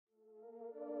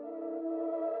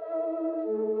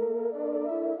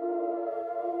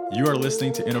You are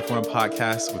listening to INTERFORM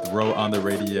Podcast with Ro on the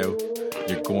radio.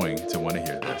 You're going to want to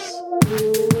hear this.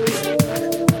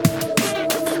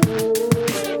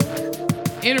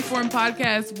 INTERFORM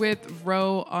Podcast with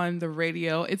Ro on the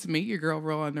radio. It's me, your girl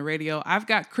Ro on the radio. I've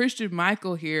got Christian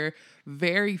Micheal here,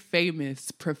 very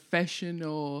famous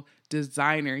professional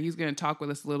designer. He's going to talk with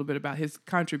us a little bit about his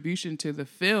contribution to the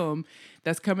film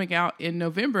that's coming out in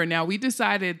November. Now, we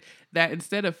decided that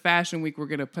instead of Fashion Week, we're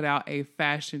going to put out a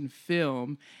fashion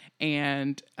film.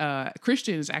 And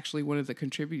Christian is actually one of the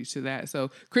contributors to that.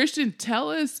 So, Christian, tell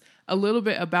us a little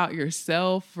bit about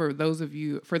yourself for those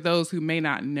who may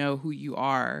not know who you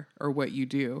are or what you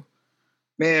do.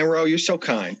 Man, Ro, you're so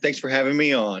kind. Thanks for having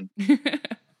me on.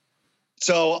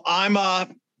 So I'm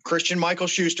Christian Micheal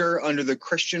Schuster under the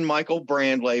Christian Micheal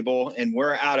brand label, and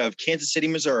we're out of Kansas City,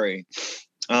 Missouri.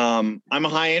 I'm a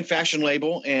high-end fashion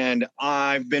label, and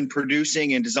I've been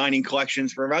producing and designing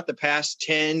collections for about the past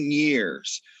 10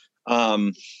 years.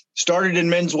 Started in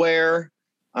menswear.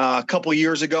 A couple of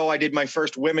years ago, I did my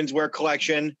first women's wear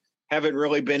collection. Haven't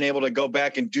really been able to go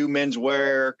back and do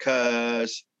menswear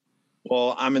because,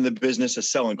 well, I'm in the business of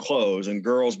selling clothes, and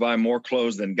girls buy more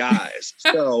clothes than guys.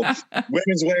 So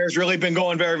women's wear has really been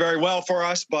going very, very well for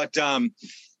us. But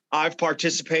I've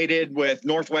participated with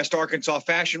Northwest Arkansas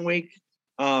Fashion Week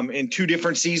in 2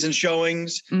 different season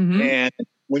showings. Mm-hmm. And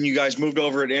when you guys moved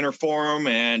over at INTERFORM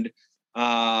and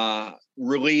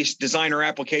released designer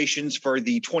applications for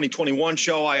the 2021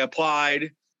 show, I applied.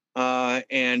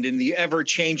 And in the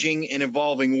ever-changing and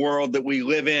evolving world that we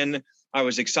live in, I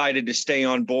was excited to stay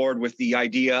on board with the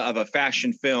idea of a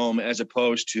fashion film as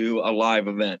opposed to a live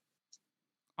event.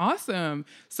 Awesome.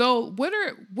 So what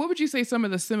would you say some of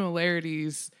the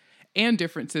similarities and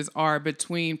differences are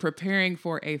between preparing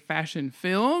for a fashion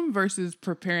film versus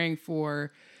preparing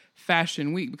for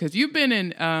Fashion Week? Because you've been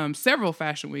in several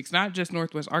fashion weeks, not just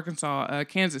Northwest Arkansas,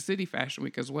 Kansas City Fashion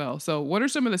Week as well. So what are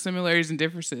some of the similarities and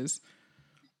differences?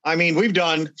 I mean,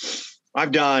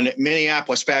 I've done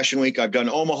Minneapolis Fashion Week. I've done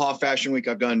Omaha Fashion Week.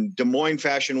 I've done Des Moines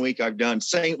Fashion Week. I've done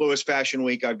St. Louis Fashion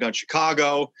Week. I've done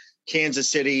Chicago, Kansas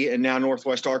City, and now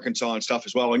Northwest Arkansas and stuff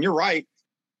as well. And you're right.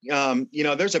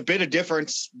 There's a bit of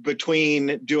difference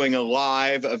between doing a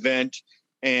live event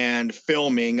and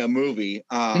filming a movie.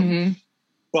 Mm-hmm.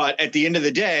 But at the end of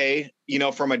the day,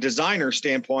 from a designer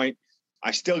standpoint,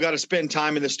 I still got to spend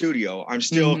time in the studio. I'm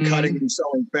still mm-hmm. cutting and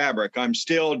sewing fabric. I'm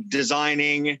still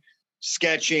designing,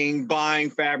 sketching, buying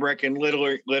fabric, and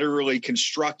literally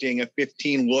constructing a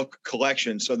 15-look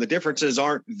collection. So the differences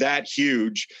aren't that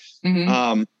huge.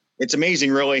 Mm-hmm. It's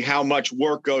amazing, really, how much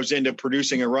work goes into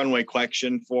producing a runway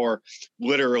collection for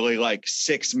literally like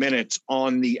 6 minutes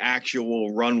on the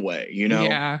actual runway,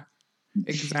 Yeah,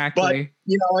 exactly.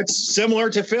 But, it's similar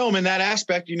to film in that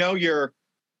aspect. You're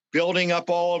building up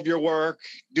all of your work,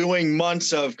 doing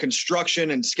months of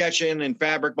construction and sketching and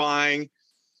fabric buying.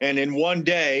 And in one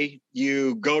day,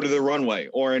 you go to the runway,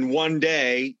 or in one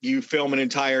day, you film an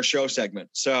entire show segment.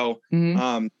 So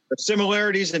mm-hmm. The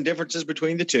similarities and differences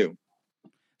between the two.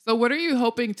 So what are you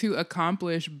hoping to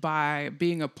accomplish by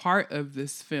being a part of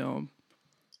this film?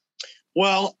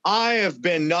 Well, I have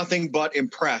been nothing but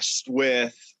impressed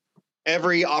with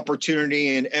every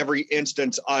opportunity and every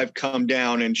instance I've come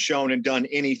down and shown and done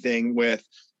anything with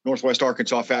Northwest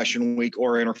Arkansas Fashion Week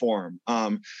or INTERFORM.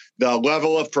 The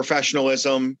level of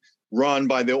professionalism run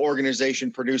by the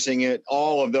organization producing it,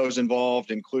 all of those involved,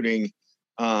 including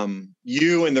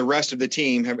you and the rest of the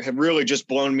team, have really just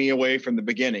blown me away from the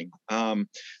beginning.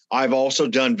 I've also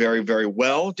done very, very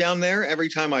well down there every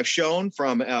time I've shown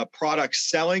from a product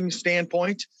selling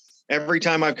standpoint. Every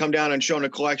time I've come down and shown a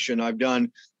collection, I've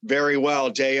done very well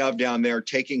day of down there,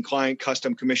 taking client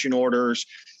custom commission orders,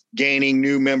 gaining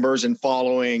new members and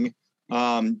following,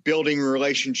 building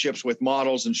relationships with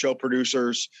models and show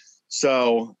producers.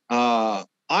 So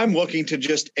I'm looking to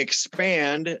just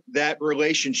expand that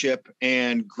relationship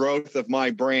and growth of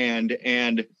my brand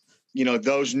and,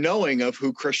 those knowing of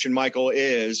who Christian Micheal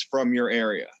is from your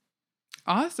area.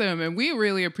 Awesome. And we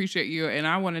really appreciate you. And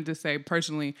I wanted to say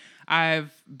personally,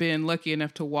 I've been lucky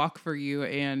enough to walk for you,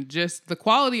 and just the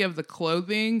quality of the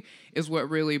clothing is what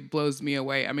really blows me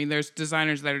away. I mean, there's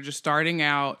designers that are just starting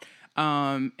out.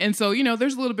 And so,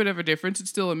 there's a little bit of a difference. It's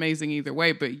still amazing either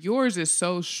way, but yours is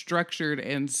so structured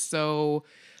and so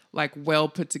well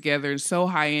put together and so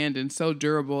high end and so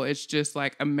durable. It's just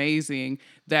amazing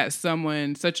that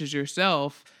someone such as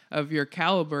yourself of your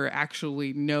caliber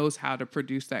actually knows how to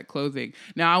produce that clothing.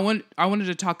 Now, I wanted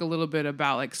to talk a little bit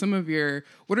about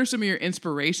what are some of your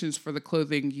inspirations for the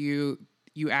clothing you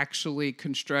actually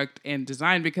construct and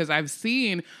design? Because I've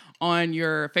seen on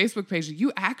your Facebook page,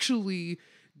 you actually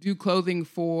do clothing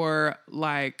for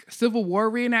like Civil War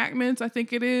reenactments, I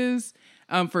think it is,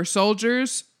 for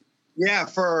soldiers. Yeah,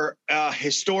 for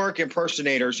historic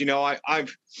impersonators. You know,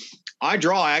 I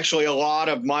draw actually a lot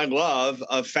of my love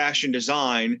of fashion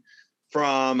design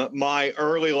from my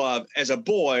early love. As a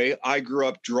boy, I grew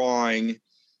up drawing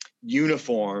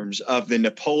uniforms of the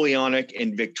Napoleonic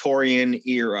and Victorian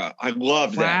era. I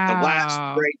loved that. The last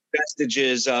Wow. great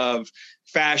vestiges of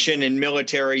fashion and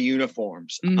military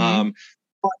uniforms.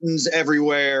 Buttons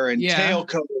everywhere and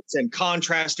tailcoats and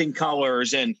contrasting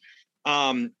colors. And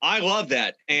I love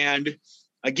that. And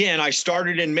again, I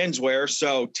started in menswear,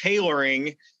 so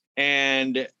tailoring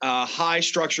and high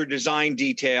structure design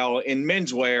detail in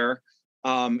menswear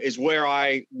is where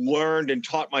I learned and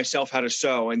taught myself how to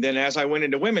sew. And then as I went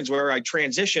into women's wear, I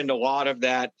transitioned a lot of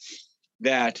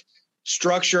that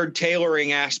structured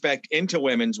tailoring aspect into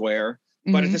women's wear.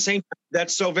 But at the same time,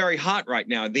 that's so very hot right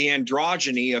now. The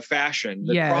androgyny of fashion,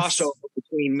 the crossover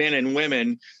between men and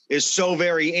women is so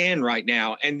very in right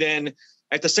now. And then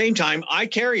at the same time, I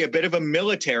carry a bit of a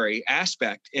military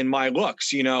aspect in my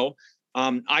looks. You know,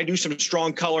 I do some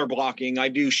strong color blocking. I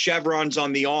do chevrons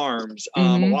on the arms.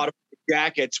 A lot of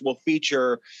jackets will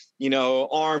feature, you know,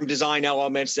 arm design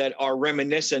elements that are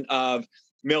reminiscent of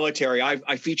military.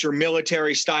 I feature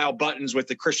military style buttons with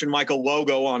the Christian Micheal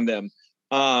logo on them.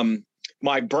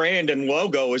 My brand and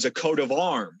logo is a coat of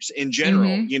arms in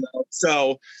general, you know,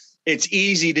 so it's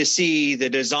easy to see the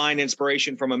design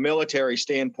inspiration from a military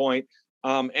standpoint.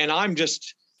 And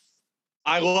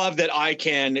I love that I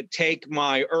can take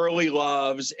my early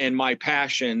loves and my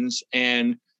passions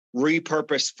and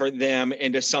repurpose for them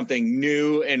into something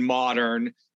new and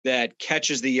modern that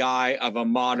catches the eye of a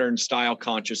modern style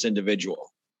conscious individual.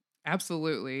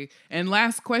 Absolutely. And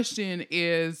last question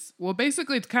is, well,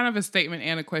 basically it's kind of a statement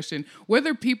and a question.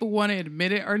 Whether people want to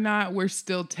admit it or not, we're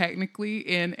still technically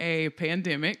in a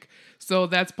pandemic. So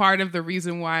that's part of the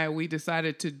reason why we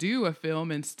decided to do a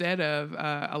film instead of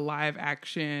a live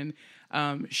action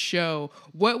show.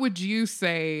 What would you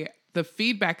say the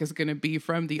feedback is going to be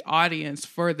from the audience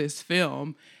for this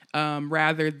film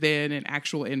rather than an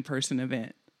actual in-person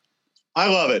event? I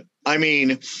love it. I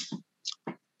mean,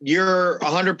 you're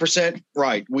 100%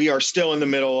 right. We are still in the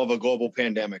middle of a global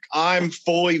pandemic. I'm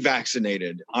fully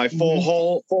vaccinated. I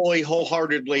fully,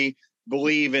 wholeheartedly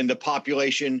believe in the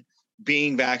population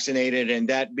being vaccinated and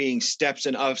that being steps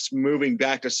in us moving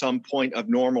back to some point of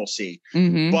normalcy.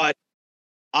 But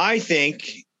I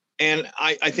think, and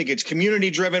I think it's community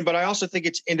driven, but I also think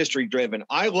it's industry driven.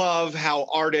 I love how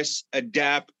artists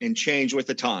adapt and change with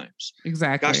the times.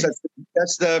 Exactly. Gosh,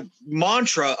 that's the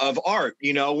mantra of art.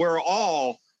 You know, we're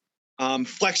all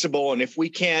flexible. And if we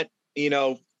can't, you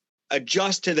know,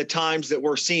 adjust to the times that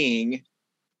we're seeing,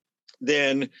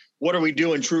 then what are we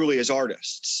doing truly as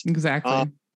artists?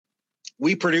 Exactly.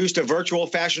 We produced a virtual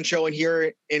fashion show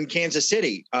here in Kansas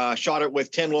City, shot it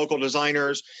with 10 local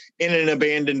designers in an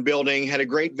abandoned building, had a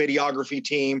great videography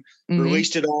team,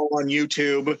 released it all on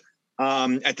YouTube.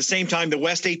 At the same time, the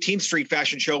West 18th Street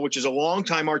Fashion Show, which is a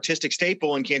longtime artistic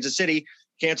staple in Kansas City,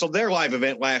 canceled their live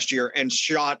event last year and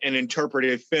shot an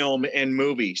interpretive film and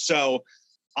movie. So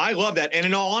I love that. And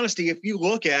in all honesty, if you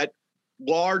look at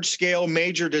large scale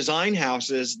major design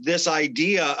houses, this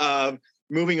idea of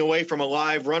moving away from a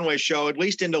live runway show, at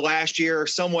least into last year,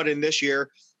 somewhat in this year,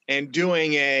 and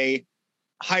doing a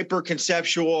hyper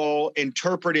conceptual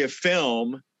interpretive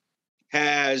film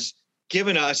has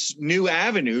given us new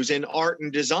avenues in art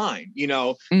and design. You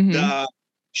know, the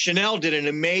Chanel did an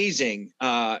amazing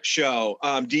show.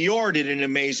 Dior did an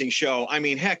amazing show. I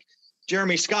mean, heck,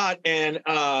 Jeremy Scott and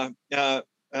Micheal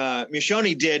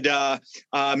did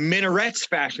Minaret's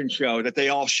fashion show that they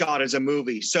all shot as a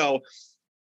movie. So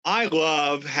I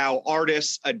love how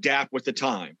artists adapt with the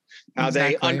time, how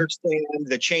they understand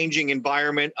the changing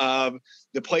environment of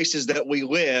the places that we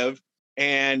live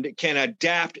and can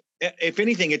adapt. If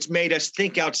anything, it's made us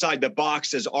think outside the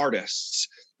box as artists.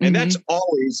 And that's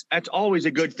always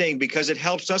a good thing because it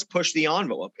helps us push the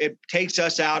envelope. It takes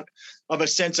us out of a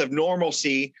sense of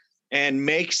normalcy and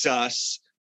makes us,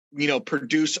 you know,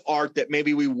 produce art that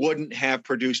maybe we wouldn't have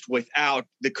produced without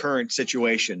the current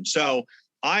situation. So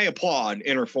I applaud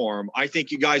INTERFORM. I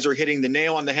think you guys are hitting the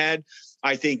nail on the head.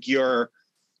 I think you're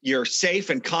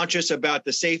safe and conscious about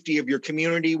the safety of your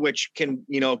community, which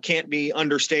can't be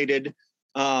understated.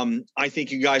 I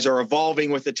think you guys are evolving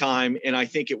with the time, and I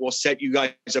think it will set you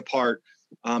guys apart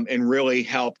and really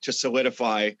help to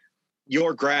solidify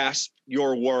your grasp,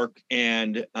 your work,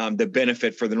 and the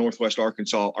benefit for the Northwest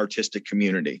Arkansas artistic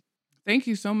community. Thank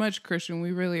you so much, Christian.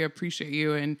 We really appreciate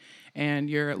you and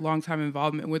your longtime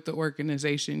involvement with the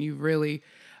organization. You've really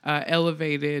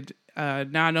elevated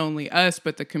not only us,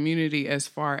 but the community as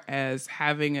far as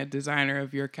having a designer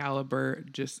of your caliber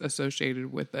just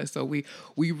associated with us. So we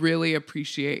really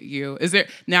appreciate you.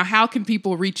 Now, how can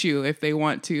people reach you if they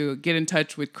want to get in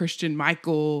touch with Christian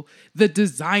Micheal, the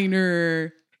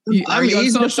designer? Are you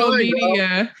on social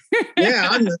media?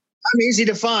 Yeah, I'm easy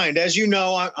to find. As you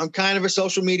know, I'm kind of a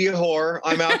social media whore.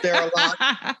 I'm out there a lot.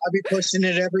 I'll be posting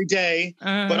it every day,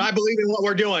 but I believe in what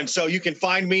we're doing. So you can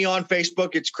find me on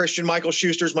Facebook. It's Christian Micheal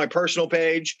Schuster's my personal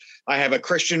page. I have a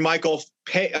Christian Micheal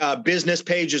business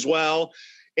page as well.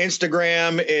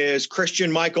 Instagram is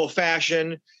Christian Micheal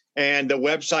Fashion, and the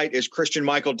website is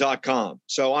christianmicheal.com.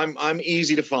 So I'm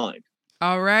easy to find.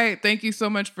 All right. Thank you so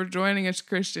much for joining us,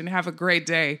 Christian. Have a great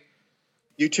day.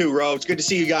 You too, Ro. It's good to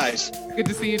see you guys. Good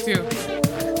to see you too.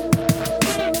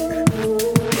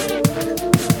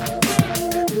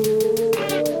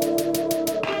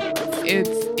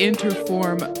 It's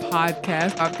INTERFORM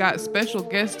podcast. I've got special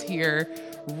guest here,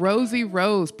 Rosie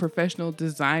Rose, professional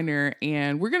designer,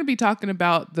 and we're going to be talking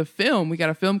about the film. We got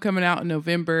a film coming out in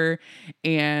November,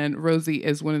 and Rosie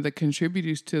is one of the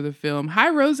contributors to the film. Hi,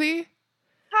 Rosie.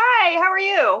 Hi, how are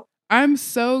you? I'm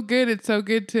so good. It's so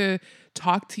good to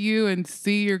talk to you and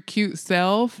see your cute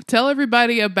self. Tell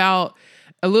everybody a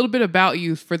little bit about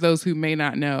you for those who may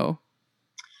not know.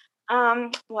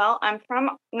 Well, I'm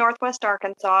from Northwest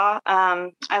Arkansas.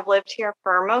 I've lived here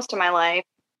for most of my life,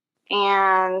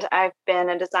 and I've been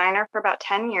a designer for about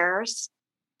 10 years.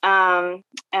 And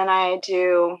I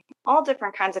do all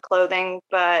different kinds of clothing,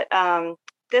 but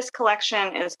this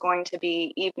collection is going to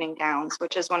be evening gowns,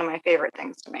 which is one of my favorite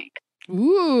things to make.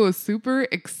 Ooh, super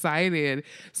excited.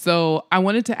 So I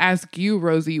wanted to ask you,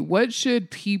 Rosie, what should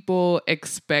people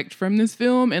expect from this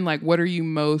film? And what are you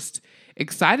most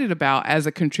excited about as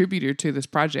a contributor to this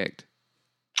project?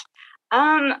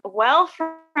 Well,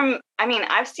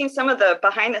 I've seen some of the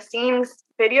behind the scenes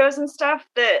videos and stuff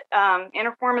that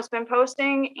INTERFORM has been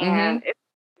posting, and it's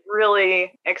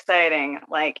really exciting.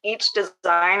 Each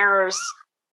designer's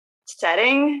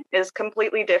setting is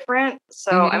completely different.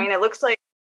 So, it looks like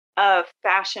a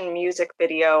fashion music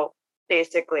video,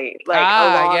 basically. A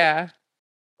long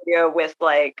video with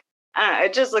I don't know,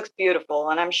 it just looks beautiful.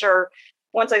 And I'm sure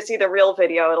once I see the real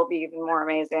video, it'll be even more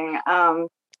amazing.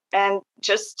 And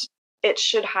just, it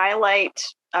should highlight,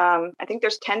 I think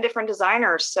there's 10 different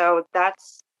designers. So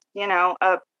that's,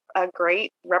 a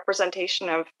great representation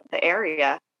of the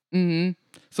area. Mm-hmm.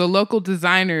 So local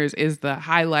designers is the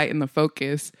highlight and the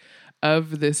focus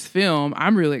of this film.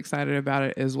 I'm really excited about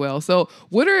it as well. So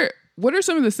what are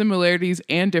some of the similarities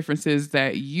and differences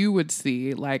that you would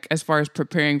see, as far as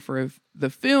preparing for the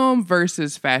film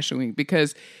versus Fashion Week?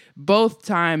 Because both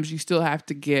times you still have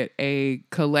to get a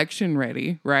collection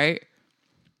ready, right?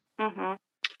 Mm-hmm.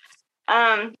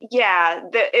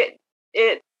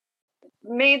 It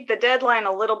made the deadline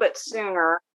a little bit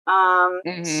sooner.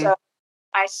 So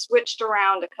I switched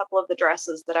around a couple of the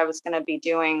dresses that I was going to be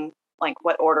doing,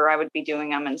 what order I would be doing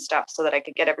them and stuff, so that I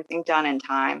could get everything done in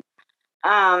time.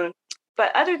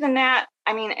 But other than that,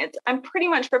 I'm pretty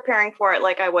much preparing for it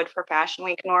like I would for Fashion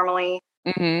Week normally.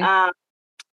 I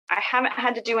haven't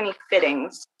had to do any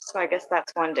fittings, so I guess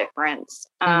that's one difference.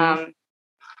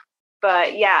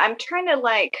 But yeah, I'm trying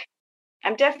to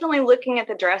I'm definitely looking at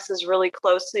the dresses really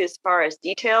closely as far as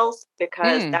details,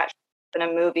 because that's in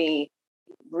a movie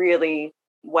really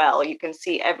well. You can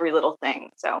see every little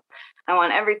thing. So I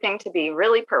want everything to be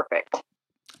really perfect.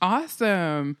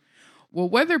 Awesome. Well,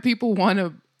 whether people want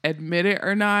to admit it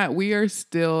or not, we are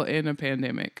still in a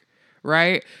pandemic,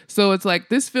 right? So it's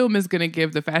this film is going to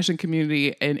give the fashion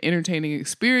community an entertaining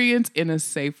experience in a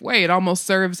safe way. It almost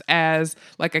serves as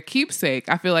a keepsake.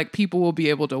 I feel like people will be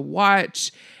able to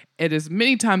watch it as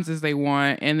many times as they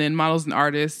want, and then models and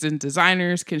artists and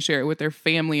designers can share it with their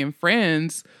family and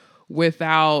friends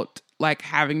without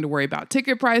having to worry about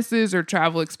ticket prices or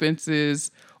travel expenses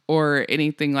or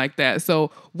anything like that. So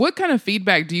what kind of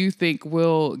feedback do you think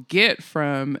we'll get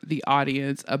from the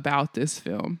audience about this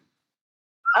film?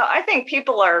 I think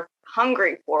people are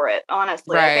hungry for it,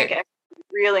 honestly. Right. I think everyone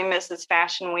really misses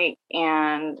Fashion Week.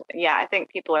 And yeah, I think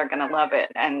people are going to love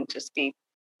it and just be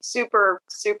super,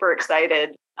 super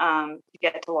excited to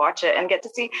get to watch it and get to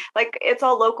see, it's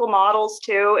all local models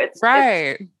too. It's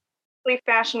right. It's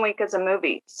Fashion Week as a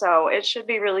movie. So it should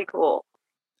be really cool.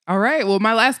 All right. Well,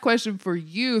 my last question for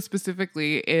you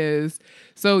specifically is,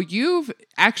 so you've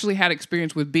actually had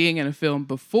experience with being in a film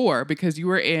before, because you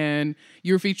were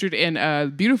featured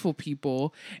in Beautiful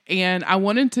People. And I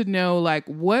wanted to know,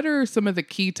 what are some of the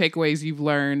key takeaways you've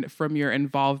learned from your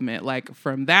involvement,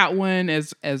 from that one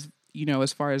as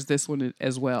far as this one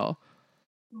as well?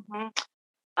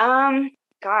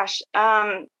 Gosh.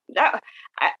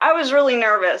 I was really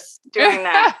nervous doing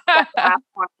that last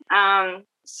one.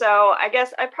 So I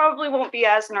guess I probably won't be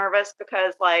as nervous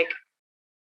because, like,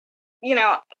 you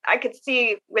know, I could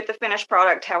see with the finished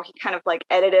product how he kind of like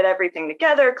edited everything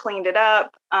together, cleaned it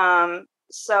up.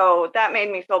 So that made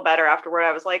me feel better afterward.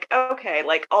 I was like, okay,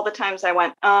 like all the times I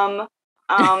went,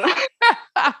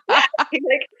 he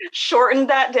like shortened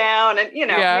that down and, you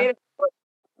know, made it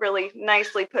really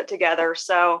nicely put together.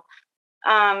 So,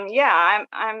 yeah,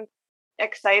 I'm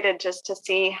excited just to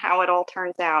see how it all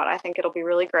turns out. I think it'll be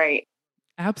really great.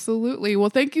 Absolutely. Well,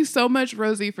 thank you so much,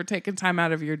 Rosie, for taking time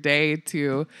out of your day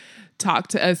to talk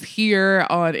to us here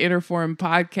on INTERFORM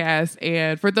Podcast.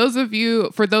 And for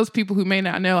those people who may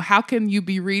not know, how can you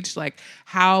be reached? Like,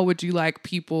 how would you like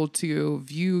people to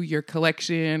view your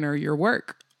collection or your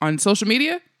work on social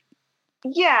media?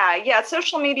 Yeah.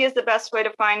 Social media is the best way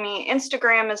to find me.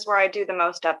 Instagram is where I do the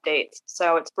most updates.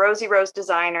 So it's Rosie Rose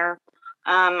Designer.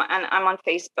 And I'm on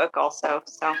Facebook also.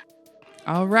 So.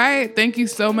 All right. Thank you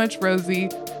so much, Rosie.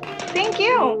 Thank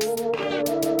you.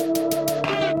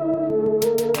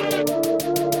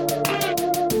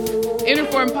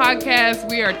 INTERFORM Podcast,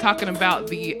 we are talking about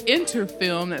the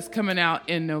INTERFILM that's coming out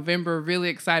in November. Really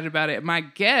excited about it. My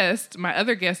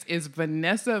other guest is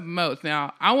Vanessa Moates.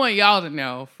 Now, I want y'all to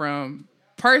know from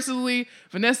personally,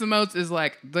 Vanessa Moates is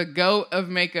like the GOAT of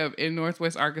makeup in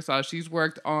Northwest Arkansas. She's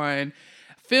worked on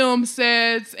film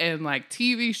sets and like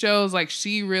TV shows. Like,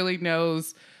 she really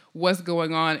knows what's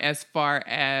going on as far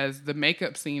as the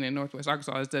makeup scene in Northwest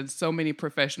Arkansas. Has done so many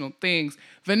professional things.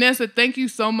 Vanessa, thank you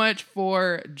so much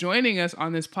for joining us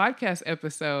on this podcast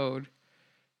episode.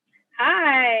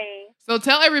 Hi. So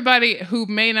tell everybody who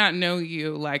may not know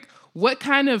you, like, what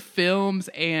kind of films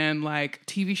and like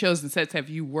TV shows and sets have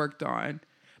you worked on?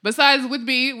 Besides with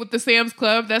me, with the Sam's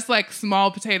Club, that's like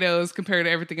small potatoes compared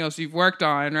to everything else you've worked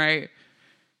on, right?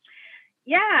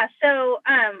 Yeah. So,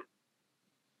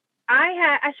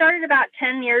 I started about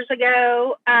 10 years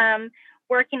ago,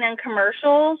 working in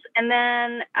commercials, and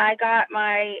then I got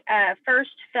my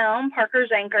first film,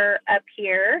 Parker's Anchor, up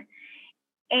here,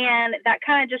 and that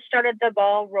kind of just started the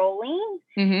ball rolling.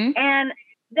 Mm-hmm. And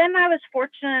then I was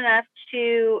fortunate enough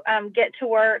to get to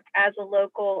work as a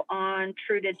local on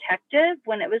True Detective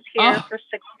when it was here for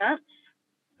 6 months.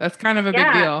 That's kind of a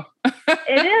big deal.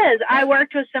 It is. I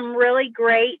worked with some really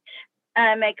great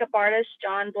makeup artists,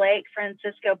 John Blake,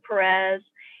 Francisco Perez,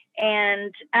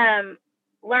 and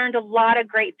learned a lot of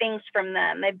great things from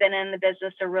them. They've been in the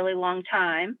business a really long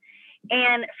time.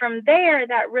 And from there,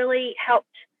 that really helped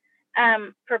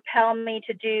propel me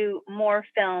to do more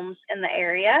films in the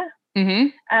area. Mm-hmm.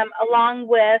 Along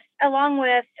with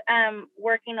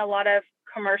working a lot of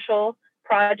commercial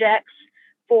projects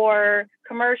for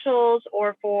commercials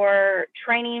or for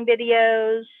training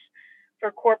videos, for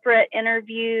corporate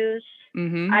interviews,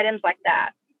 items like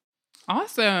that.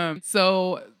 Awesome.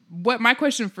 So my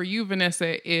question for you,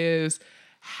 Vanessa, is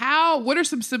what are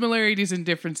some similarities and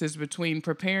differences between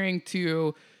preparing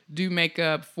to do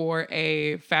makeup for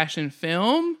a fashion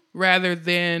film rather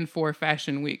than for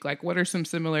Fashion Week? Like, what are some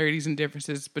similarities and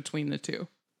differences between the two?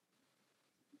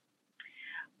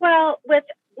 Well, with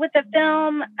the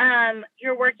film,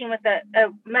 you're working with a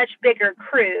much bigger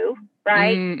crew,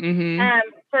 right? Mm-hmm.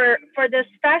 For this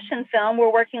fashion film,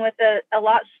 we're working with a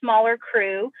lot smaller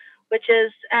crew, which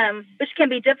can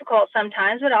be difficult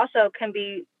sometimes, but also can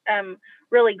be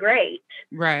really great.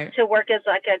 Right. To work as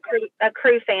like a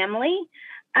crew family.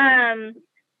 And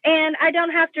I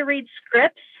don't have to read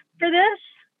scripts for this,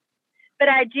 but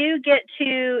I do get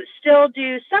to still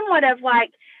do somewhat of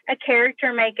like a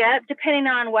character makeup, depending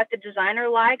on what the designer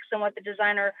likes and what the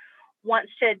designer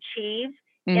wants to achieve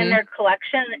in their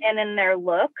collection and in their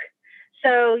look.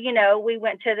 So, we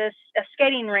went to a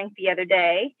skating rink the other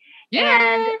day,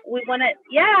 and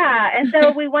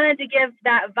so we wanted to give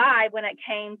that vibe when it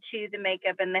came to the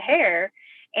makeup and the hair.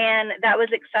 And that was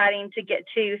exciting to get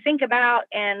to think about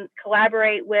and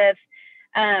collaborate with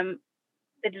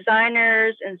the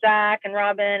designers and Zach and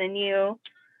Robin and you.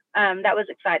 That was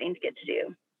exciting to get to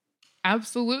do.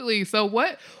 Absolutely. So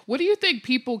what do you think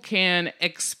people can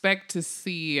expect to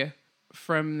see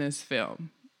from this film?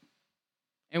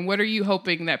 And what are you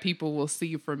hoping that people will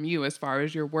see from you as far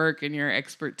as your work and your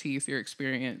expertise, your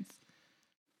experience?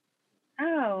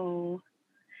 Oh,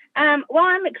 well,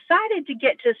 I'm excited to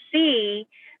get to see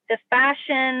the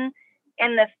fashion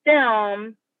and the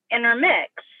film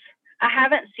intermix. I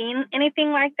haven't seen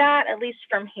anything like that, at least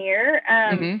from here.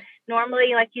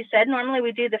 Normally, like you said,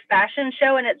 we do the fashion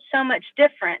show, and it's so much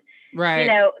different. Right.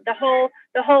 The whole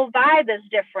vibe is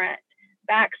different.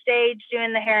 Backstage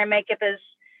doing the hair and makeup is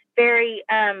very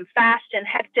fast and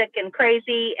hectic and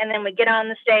crazy. And then we get on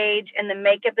the stage and the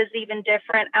makeup is even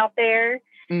different out there.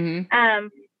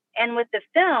 And with the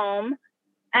film,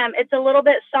 it's a little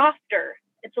bit softer.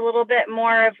 It's a little bit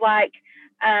more of like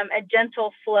a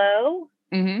gentle flow.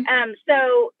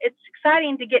 So it's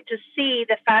exciting to get to see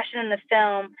the fashion and the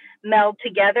film meld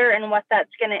together and what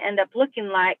that's going to end up looking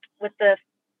like with the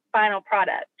final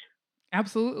product.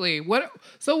 Absolutely. What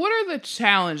are the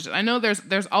challenges? I know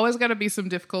there's always got to be some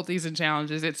difficulties and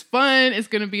challenges. It's fun. It's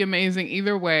going to be amazing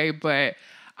either way. But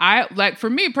for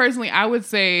me personally, I would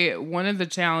say one of the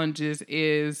challenges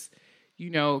is,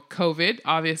 COVID,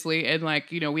 obviously.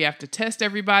 And we have to test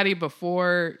everybody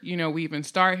before, we even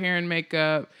start hair and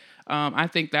makeup. I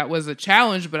think that was a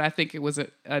challenge, but I think it was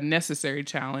a necessary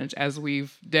challenge, as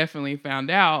we've definitely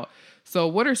found out. So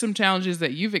what are some challenges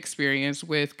that you've experienced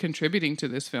with contributing to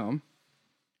this film?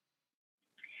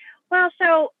 Well,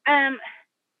 so as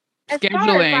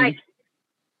scheduling.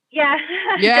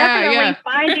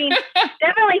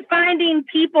 Definitely finding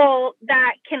people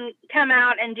that can come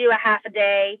out and do a half a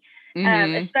day,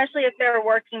 especially if they're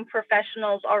working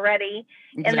professionals already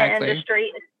in the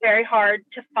industry. It's very hard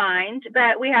to find,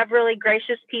 but we have really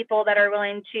gracious people that are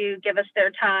willing to give us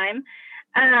their time.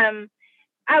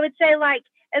 I would say,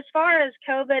 as far as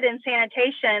COVID and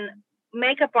sanitation,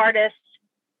 makeup artists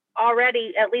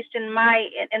already, at least in my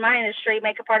industry,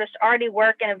 makeup artists already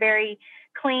work in a very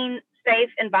clean, safe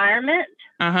environment.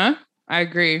 I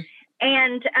agree.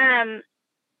 And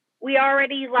we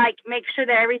already make sure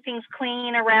that everything's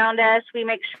clean around us. We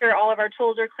make sure all of our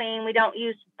tools are clean. We don't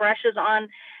use brushes on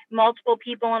multiple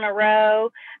people in a row.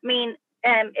 I mean,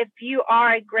 if you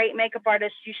are a great makeup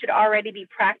artist, you should already be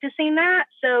practicing that.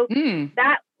 So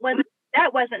that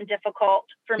wasn't difficult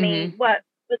for me. What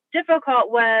was difficult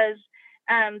was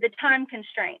the time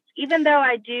constraints. Even though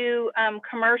I do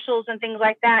commercials and things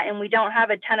like that, and we don't have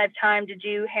a ton of time to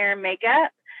do hair and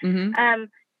makeup,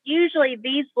 usually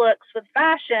these looks with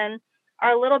fashion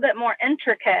are a little bit more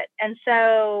intricate. And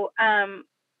so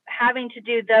having to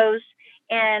do those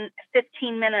in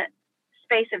 15-minute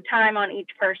space of time on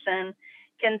each person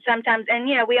can sometimes, and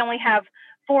we only have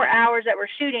 4 hours that we're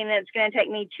shooting, and it's going to take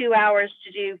me 2 hours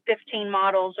to do 15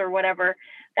 models or whatever.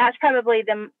 That's probably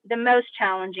the most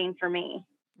challenging for me.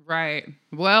 Right.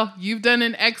 Well, you've done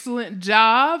an excellent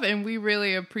job, and we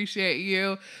really appreciate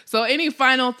you. So any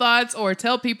final thoughts, or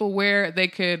tell people where they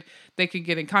could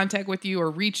get in contact with you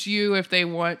or reach you if they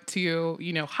want to,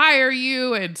 hire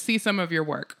you and see some of your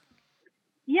work?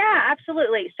 Yeah,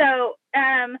 absolutely. So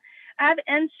I have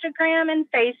Instagram and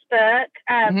Facebook.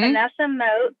 Vanessa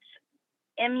Moates,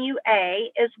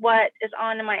 MUA is what is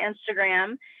on my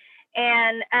Instagram.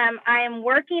 And I am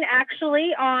working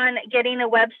actually on getting a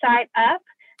website up.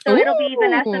 So it'll be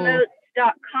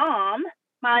vanessamoates.com,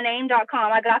 my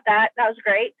name.com. I got that. That was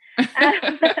great.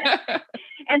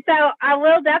 And so I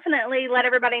will definitely let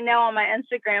everybody know on my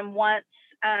Instagram once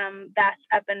that's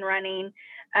up and running.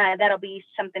 That'll be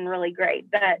something really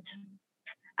great. But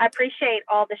I appreciate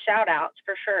all the shout outs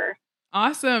for sure.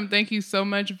 Awesome. Thank you so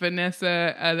much,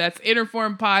 Vanessa. That's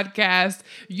INTERFORM Podcast.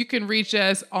 You can reach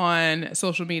us on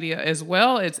social media as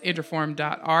well. It's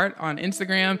interform.art on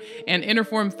Instagram and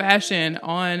INTERFORM Fashion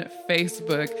on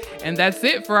Facebook. And that's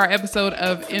it for our episode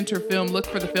of INTERFILM. Look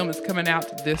for the film that's coming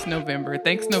out this November.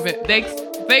 Thanks,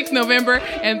 November.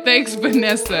 And thanks,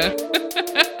 Vanessa.